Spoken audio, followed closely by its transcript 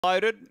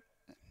loaded.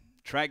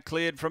 Track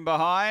cleared from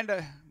behind.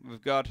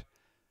 We've got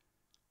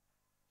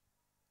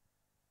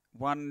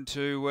one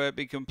to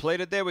be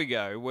completed. There we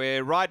go.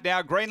 We're right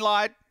now, green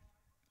light.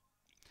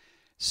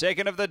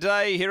 Second of the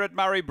day here at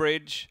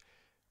Murray-Bridge.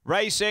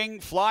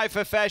 Racing, Fly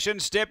for Fashion,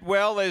 stepped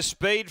well. There's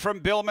speed from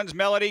Billman's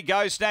Melody.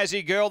 Go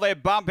Snazzy Girl, they're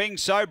bumping.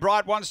 So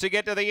Bright wants to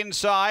get to the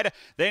inside.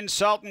 Then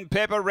Salt and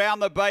Pepper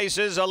round the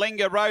bases.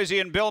 Alinga Rosie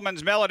and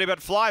Billman's Melody,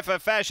 but Fly for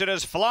Fashion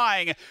is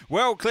flying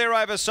well clear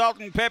over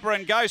Salt and Pepper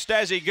and Go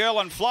Snazzy Girl,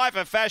 and Fly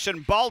for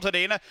Fashion bolted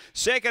in.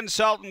 Second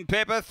Salt and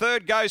Pepper,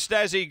 third Go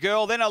Snazzy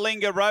Girl, then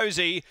Alinga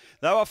Rosie.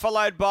 They were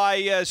followed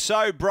by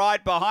So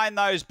Bright behind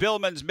those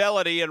Billman's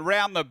Melody and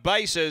round the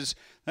bases.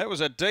 That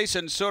was a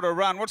decent sort of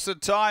run. What's the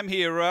time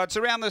here? It's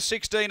around the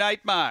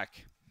 16:8 mark.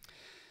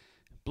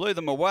 Blew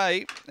them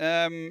away.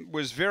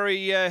 Was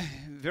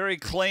very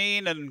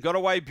clean and got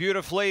away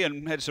beautifully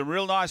and had some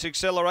real nice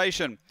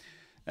acceleration.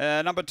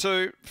 Number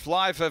 2,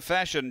 Fly for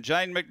Fashion.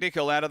 Jane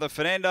McNichol out of the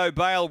Fernando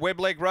Bale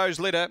Webleg Rose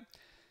litter.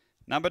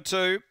 Number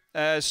 2,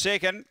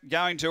 second,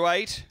 going to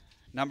 8.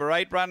 Number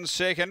 8 runs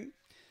second.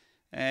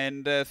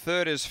 And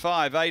third is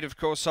 5. 8, of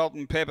course, Salt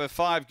and Pepper.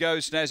 5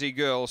 goes Snazzy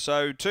Girl.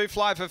 So 2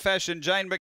 Fly for Fashion, Jane McNichol.